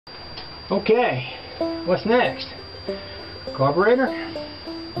Okay, what's next? Carburetor?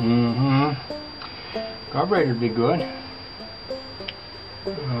 Carburetor would be good.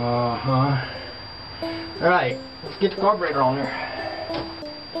 Alright, let's get the carburetor on there.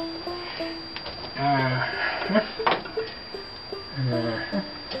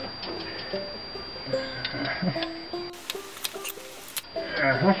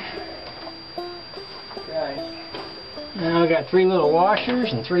 Okay. Now we got 3 little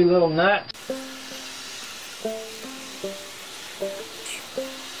washers and 3 little nuts.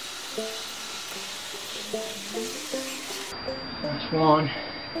 That's 1.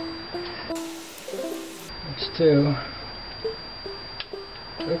 That's 2.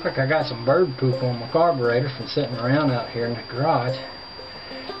 Looks like I got some bird poop on my carburetor from sitting around out here in the garage.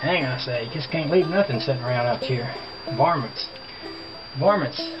 Hang on a sec, you just can't leave nothing sitting around out here. Varmints.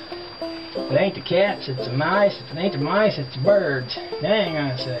 Varmints. If it ain't the cats, it's the mice. If it ain't the mice, it's the birds. Dang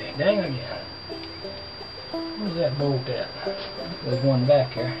on a sec. Dang again. Where's that bolt at? There's one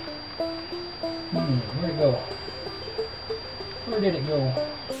back here. Where'd it go? Where did it go?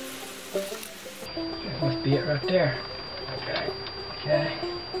 That must be it right there. Okay. Okay.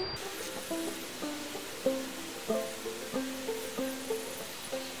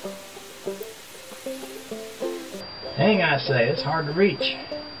 Hang on a sec, it's hard to reach.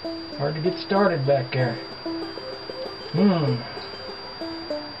 Hard to get started back there.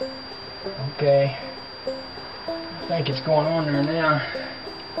 Okay. I think it's going on there now.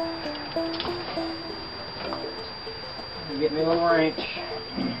 Get me a little wrench.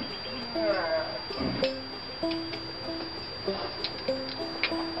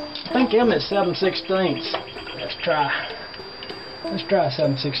 I think them is 7/16. Let's try. Let's try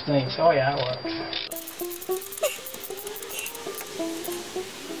 7/16. Oh yeah, it works.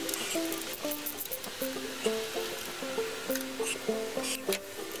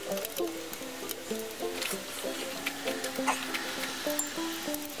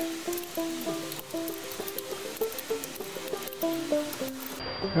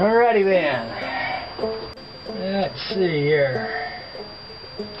 Alrighty then. Let's see here.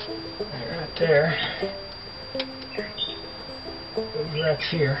 Right there. Those wrecks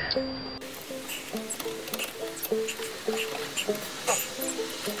here.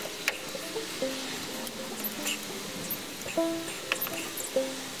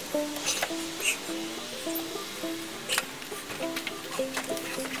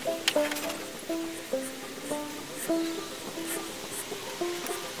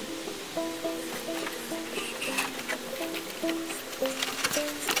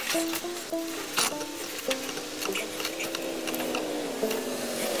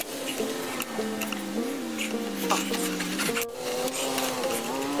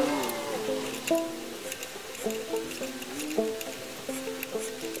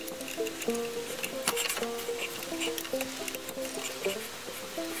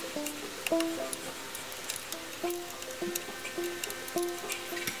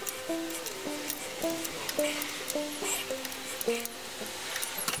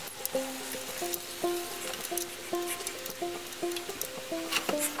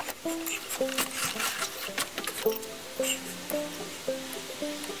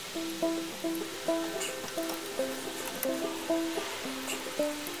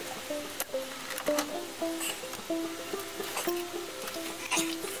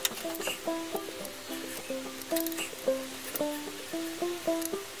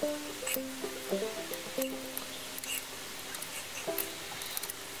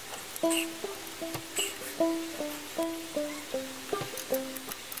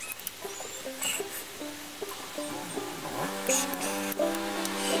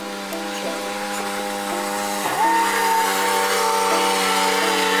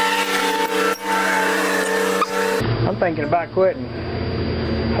 I'm thinking about quitting.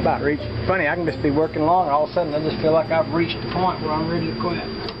 How about reach? Funny, I can just be working along and all of a sudden I just feel like I've reached the point where I'm ready to quit.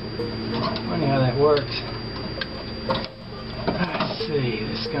 Funny how that works. Let's see,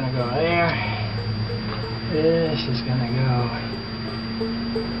 this is going to go there. This is going to go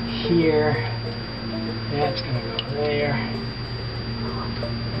here. That's going to go there.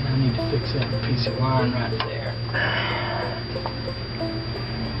 And I need to fix that piece of line right there.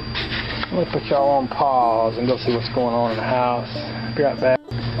 Let me put y'all on pause and go see what's going on in the house. Be right back.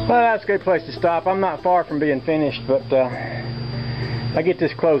 Well, that's a good place to stop. I'm not far from being finished, but I get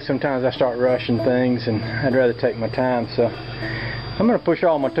this close sometimes I start rushing things and I'd rather take my time. So I'm going to push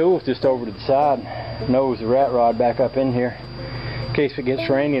all my tools just over to the side, nose the rat rod back up in here in case it gets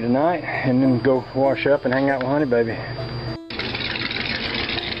rainy tonight, and then go wash up and hang out with Honey Baby.